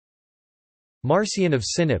Marcion of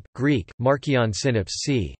Sinope, Greek, Marcion Sinopes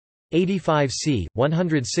c. 85 c.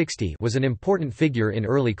 160 was an important figure in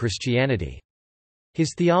early Christianity.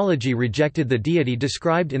 His theology rejected the deity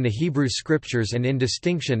described in the Hebrew Scriptures and in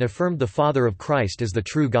distinction affirmed the Father of Christ as the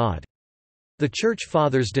true God. The Church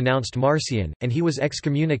Fathers denounced Marcion, and he was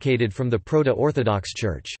excommunicated from the Proto-Orthodox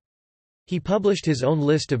Church. He published his own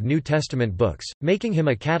list of New Testament books, making him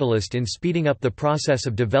a catalyst in speeding up the process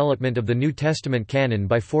of development of the New Testament canon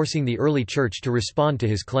by forcing the early Church to respond to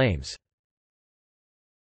his claims.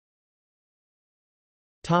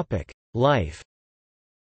 Life.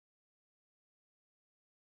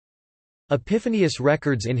 Epiphanius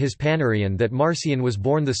records in his Panarion that Marcion was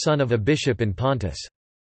born the son of a bishop in Pontus.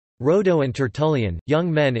 Rhodo and Tertullian, young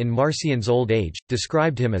men in Marcion's old age,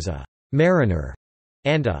 described him as a mariner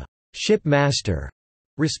and a ship master,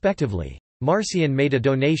 respectively. Marcion made a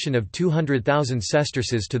donation of 200,000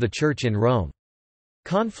 sesterces to the Church in Rome.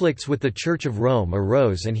 Conflicts with the Church of Rome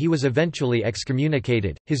arose and he was eventually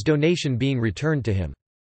excommunicated, his donation being returned to him.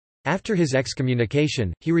 After his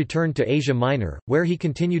excommunication, he returned to Asia Minor, where he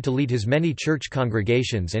continued to lead his many church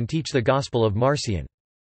congregations and teach the Gospel of Marcion.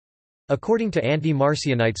 According to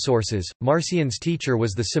anti-Marcionite sources, Marcion's teacher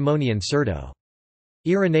was the Simonian Serdo.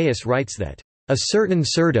 Irenaeus writes that, "A certain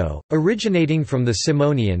Serdo, originating from the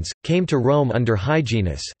Simonians, came to Rome under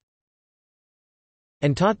Hyginus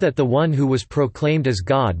and taught that the one who was proclaimed as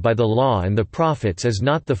God by the law and the prophets is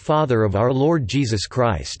not the Father of our Lord Jesus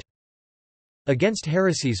Christ." Against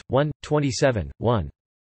Heresies, 1:27, 1.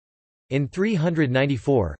 In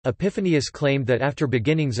 394, Epiphanius claimed that after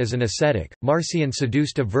beginnings as an ascetic, Marcion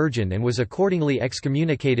seduced a virgin and was accordingly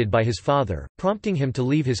excommunicated by his father, prompting him to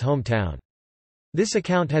leave his hometown. This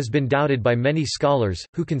account has been doubted by many scholars,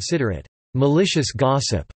 who consider it malicious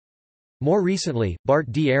gossip. More recently,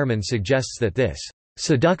 Bart D. Ehrman suggests that this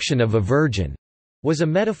seduction of a virgin was a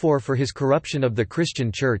metaphor for his corruption of the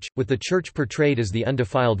Christian Church, with the Church portrayed as the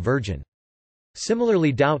undefiled virgin.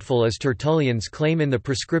 Similarly doubtful is Tertullian's claim in the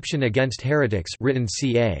Prescription Against Heretics written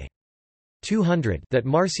ca. 200 that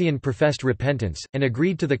Marcion professed repentance, and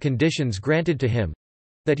agreed to the conditions granted to him,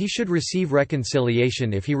 that he should receive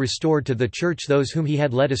reconciliation if he restored to the Church those whom he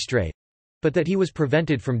had led astray, but that he was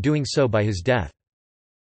prevented from doing so by his death.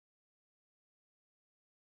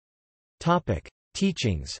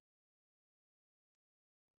 Teachings.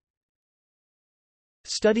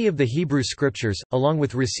 Study of the Hebrew Scriptures, along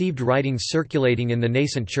with received writings circulating in the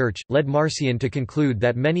nascent Church, led Marcion to conclude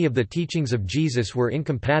that many of the teachings of Jesus were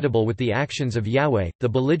incompatible with the actions of Yahweh, the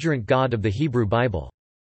belligerent God of the Hebrew Bible.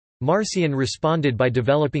 Marcion responded by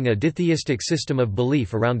developing a ditheistic system of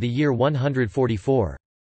belief around the year 144.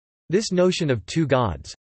 This notion of two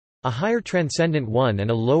gods—a higher transcendent one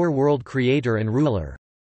and a lower world creator and ruler,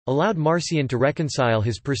 allowed Marcion to reconcile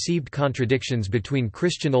his perceived contradictions between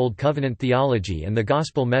Christian Old Covenant theology and the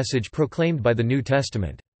gospel message proclaimed by the New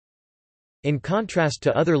Testament. In contrast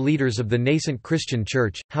to other leaders of the nascent Christian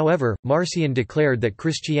Church, however, Marcion declared that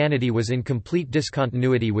Christianity was in complete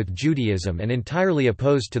discontinuity with Judaism and entirely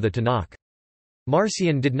opposed to the Tanakh.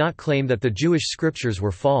 Marcion did not claim that the Jewish scriptures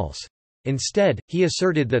were false. Instead, he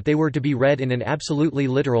asserted that they were to be read in an absolutely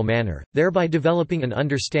literal manner, thereby developing an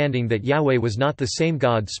understanding that Yahweh was not the same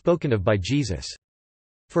God spoken of by Jesus.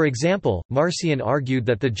 For example, Marcion argued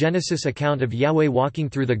that the Genesis account of Yahweh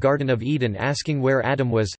walking through the Garden of Eden asking where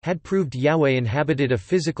Adam was, had proved Yahweh inhabited a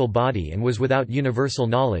physical body and was without universal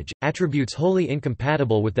knowledge, attributes wholly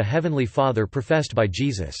incompatible with the Heavenly Father professed by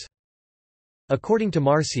Jesus. According to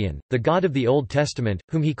Marcion, the God of the Old Testament,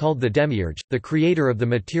 whom he called the Demiurge, the creator of the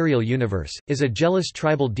material universe, is a jealous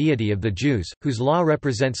tribal deity of the Jews, whose law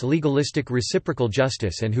represents legalistic reciprocal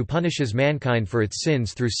justice and who punishes mankind for its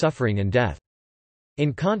sins through suffering and death.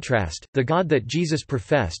 In contrast, the God that Jesus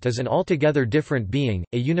professed is an altogether different being,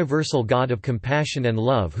 a universal God of compassion and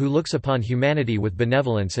love who looks upon humanity with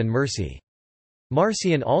benevolence and mercy.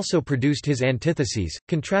 Marcion also produced his antitheses,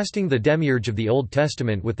 contrasting the Demiurge of the Old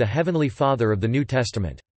Testament with the Heavenly Father of the New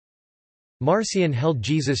Testament. Marcion held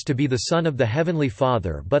Jesus to be the Son of the Heavenly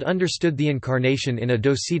Father but understood the Incarnation in a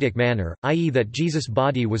docetic manner, i.e. that Jesus'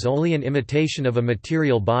 body was only an imitation of a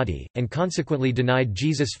material body, and consequently denied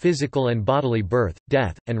Jesus' physical and bodily birth,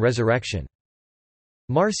 death, and resurrection.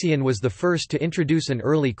 Marcion was the first to introduce an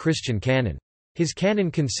early Christian canon. His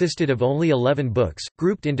canon consisted of only 11 books,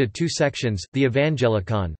 grouped into two sections, the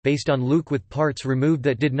Evangelicon, based on Luke with parts removed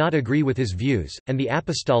that did not agree with his views, and the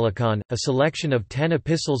Apostolicon, a selection of 10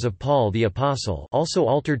 epistles of Paul the Apostle also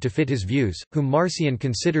altered to fit his views, whom Marcion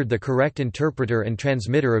considered the correct interpreter and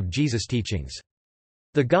transmitter of Jesus' teachings.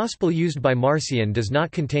 The Gospel used by Marcion does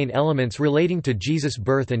not contain elements relating to Jesus'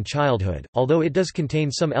 birth and childhood, although it does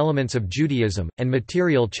contain some elements of Judaism, and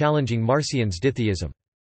material challenging Marcion's ditheism.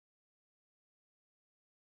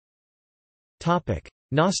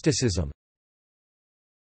 Gnosticism.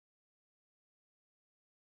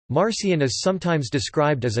 Marcion is sometimes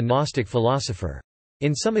described as a Gnostic philosopher.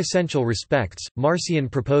 In some essential respects, Marcion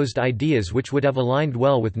proposed ideas which would have aligned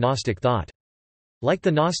well with Gnostic thought. Like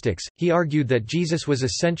the Gnostics, he argued that Jesus was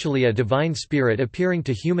essentially a divine spirit appearing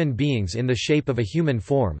to human beings in the shape of a human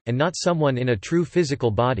form, and not someone in a true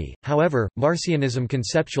physical body. However, Marcionism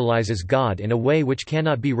conceptualizes God in a way which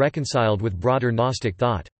cannot be reconciled with broader Gnostic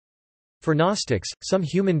thought. For Gnostics, some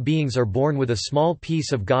human beings are born with a small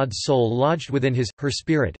piece of God's soul lodged within his/her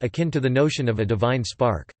spirit, akin to the notion of a divine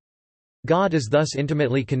spark. God is thus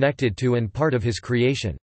intimately connected to and part of his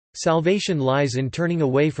creation. Salvation lies in turning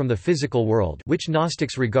away from the physical world, which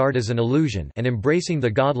Gnostics regard as an illusion, and embracing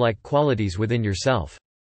the godlike qualities within yourself.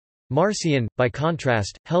 Marcion, by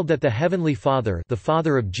contrast, held that the Heavenly Father, the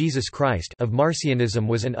Father of Jesus Christ, of Marcionism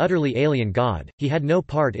was an utterly alien God. He had no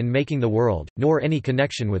part in making the world, nor any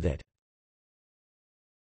connection with it.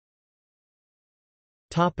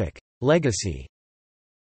 Topic: Legacy.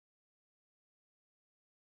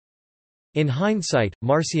 In hindsight,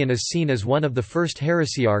 Marcion is seen as one of the first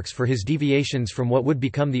heresiarchs for his deviations from what would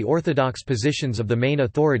become the orthodox positions of the main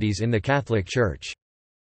authorities in the Catholic Church.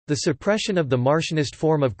 The suppression of the Marcionist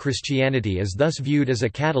form of Christianity is thus viewed as a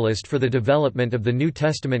catalyst for the development of the New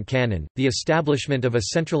Testament canon, the establishment of a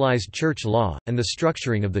centralized church law, and the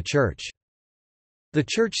structuring of the Church. The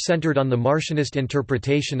Church centered on the Marcionist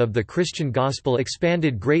interpretation of the Christian gospel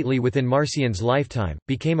expanded greatly within Marcion's lifetime,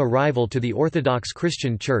 became a rival to the Orthodox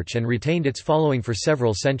Christian Church and retained its following for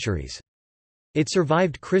several centuries. It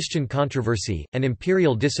survived Christian controversy, and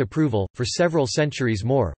imperial disapproval, for several centuries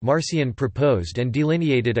more. Marcion proposed and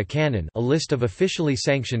delineated a canon, a list of officially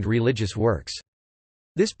sanctioned religious works.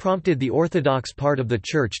 This prompted the Orthodox part of the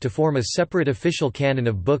Church to form a separate official canon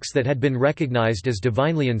of books that had been recognized as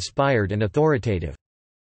divinely inspired and authoritative.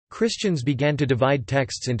 Christians began to divide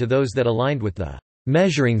texts into those that aligned with the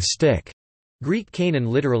measuring stick. Greek canon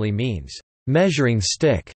literally means measuring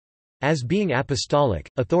stick, as being apostolic,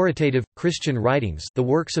 authoritative, Christian writings, the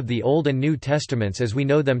works of the Old and New Testaments as we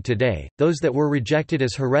know them today, those that were rejected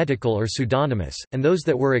as heretical or pseudonymous, and those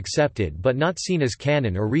that were accepted but not seen as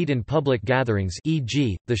canon or read in public gatherings,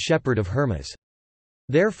 e.g., the Shepherd of Hermas.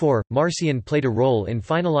 Therefore, Marcion played a role in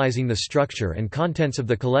finalizing the structure and contents of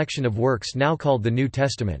the collection of works now called the New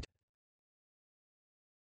Testament.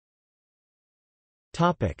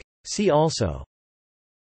 See also: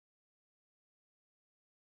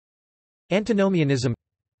 Antinomianism.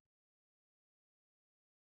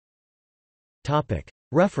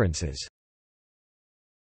 References.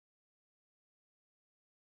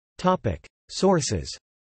 Sources.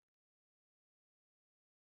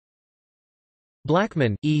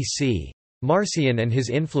 Blackman, E. C. Marcion and His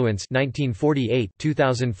Influence 1948,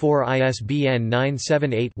 2004 ISBN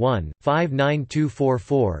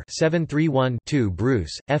 978-1-59244-731-2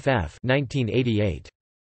 Bruce, F. F. 1988.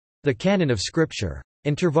 The Canon of Scripture.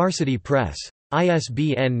 InterVarsity Press.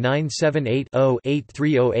 ISBN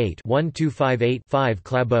 978-0-8308-1258-5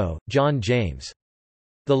 Clabot, John James.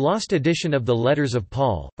 The Lost Edition of the Letters of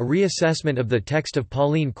Paul, a reassessment of the text of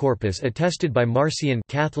Pauline Corpus attested by Marcion.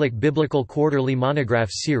 Catholic Biblical Quarterly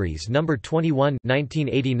Monographs Series No. 21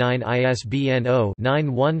 1989 ISBN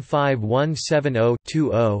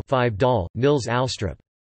 0-915170-20-5 Dahl, Nils Alstrup.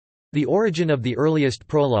 The Origin of the Earliest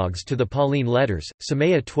Prologues to the Pauline Letters,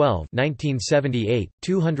 Samea 12 1978,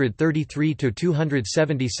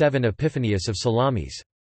 233–277 Epiphanius of Salamis.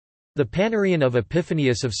 The Panarion of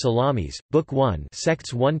Epiphanius of Salamis, Book 1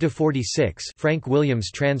 Sects 1–46 Frank Williams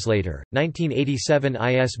Translator, 1987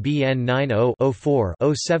 ISBN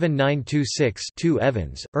 90-04-07926-2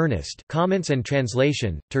 Evans, Ernest Comments and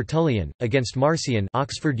Translation, Tertullian, Against Marcion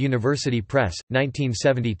Oxford University Press,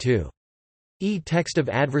 1972. Text of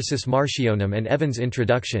Adversus Marcionum and Evans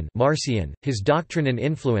Introduction Marcion, His Doctrine and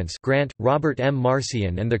Influence Grant, Robert M.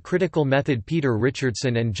 Marcion and the Critical Method Peter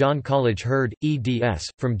Richardson and John College Hurd, eds.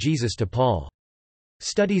 From Jesus to Paul.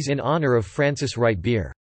 Studies in Honor of Francis Wright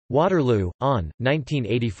Beer. Waterloo, On,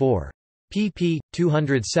 1984. pp.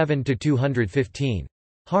 207–215.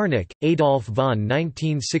 Harnack, Adolf von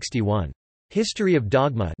 1961. History of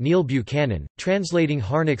Dogma Neil Buchanan, translating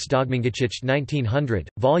Harnack's Dogmengeschichte 1900,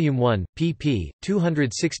 Volume 1, pp.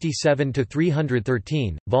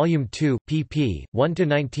 267–313, Volume 2, pp.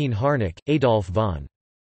 1–19 Harnack, Adolf von.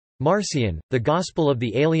 Marcion, The Gospel of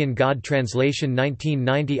the Alien God Translation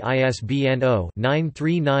 1990 ISBN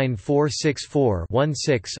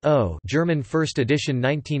 0-939464-16-0 German 1st edition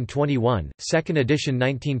 1921, 2nd edition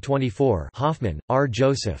 1924 Hoffmann, R.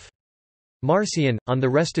 Joseph. Marcion, On the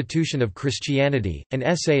Restitution of Christianity, an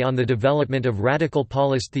essay on the development of radical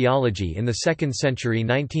Paulist theology in the 2nd century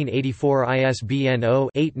 1984 ISBN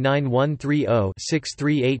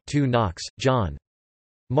 0-89130-638-2 Knox, John.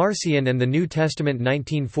 Marcion and the New Testament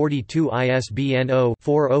 1942 ISBN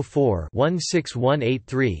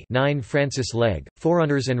 0-404-16183-9 Francis Legge,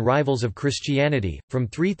 Forerunners and Rivals of Christianity, From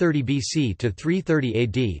 330 BC to 330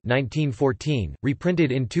 AD 1914,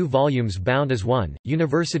 reprinted in 2 volumes bound as one,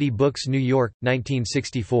 University Books New York,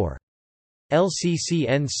 1964.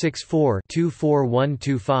 LCCN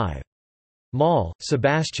 64-24125. Moll,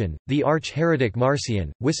 Sebastian, The Arch-Heretic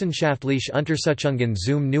Marcion, Wissenschaftliche Untersuchungen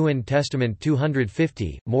zum Neuen Testament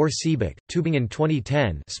 250, Mohr Siebeck, Tübingen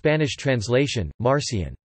 2010 Spanish translation,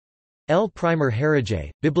 Marcion. El Primer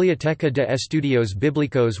Herege, Biblioteca de Estudios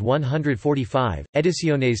Bíblicos 145,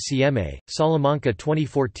 Ediciones CM, Salamanca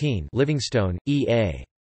 2014 Livingstone, E.A.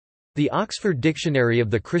 The Oxford Dictionary of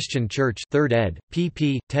the Christian Church 3rd ed.,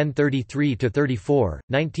 pp. 1033–34,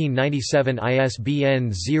 1997 ISBN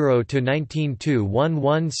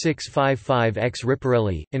 0-19211655-X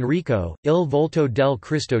Ripparelli, Enrico, Il volto del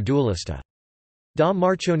Cristo dualista. Da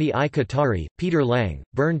Marcioni I Cattari, Peter Lang,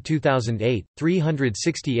 Bern 2008,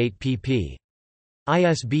 368 pp.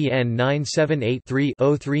 ISBN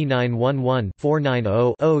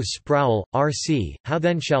 978-3-03911-490-0 Sproul, R. C., How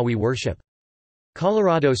Then Shall We Worship?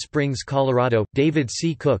 Colorado Springs, Colorado, David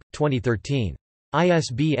C. Cook, 2013.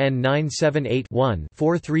 ISBN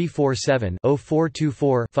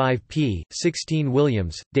 978-1-4347-0424-5 p. 16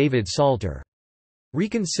 Williams, David Salter.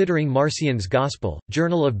 Reconsidering Marcion's Gospel,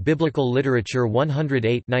 Journal of Biblical Literature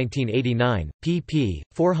 108 1989, pp.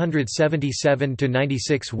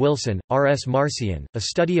 477–96 Wilson, R. S. Marcion, A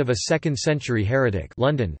Study of a Second-Century Heretic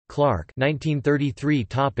London, Clark 1933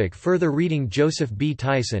 Topic Further reading Joseph B.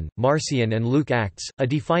 Tyson, Marcion and Luke Acts, A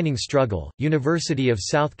Defining Struggle, University of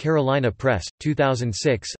South Carolina Press,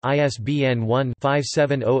 2006, ISBN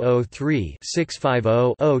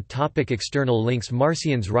 1-57003-650-0 Topic External links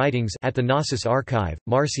Marcion's writings at the Gnosis Archive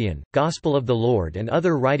Marcion, Gospel of the Lord and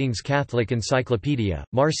Other Writings Catholic Encyclopedia,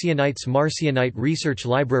 Marcionites Marcionite Research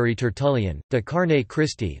Library Tertullian, De Carne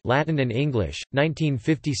Christi Latin and English,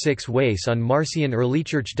 1956 Weiss on Marcion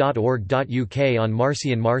earlychurch.org.uk on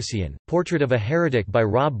Marcion Portrait of a Heretic by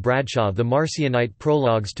Rob Bradshaw The Marcionite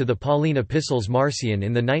Prologues to the Pauline Epistles Marcion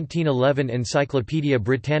in the 1911 Encyclopaedia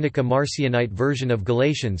Britannica Marcionite version of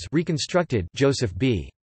Galatians reconstructed Joseph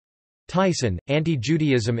B. Tyson,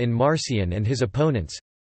 Anti-Judaism in Marcion and His Opponents.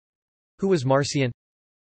 Who was Marcion?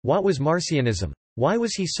 What was Marcionism? Why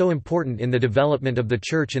was he so important in the development of the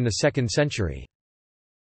Church in the 2nd century?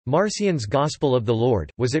 Marcion's Gospel of the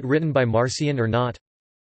Lord, was it written by Marcion or not?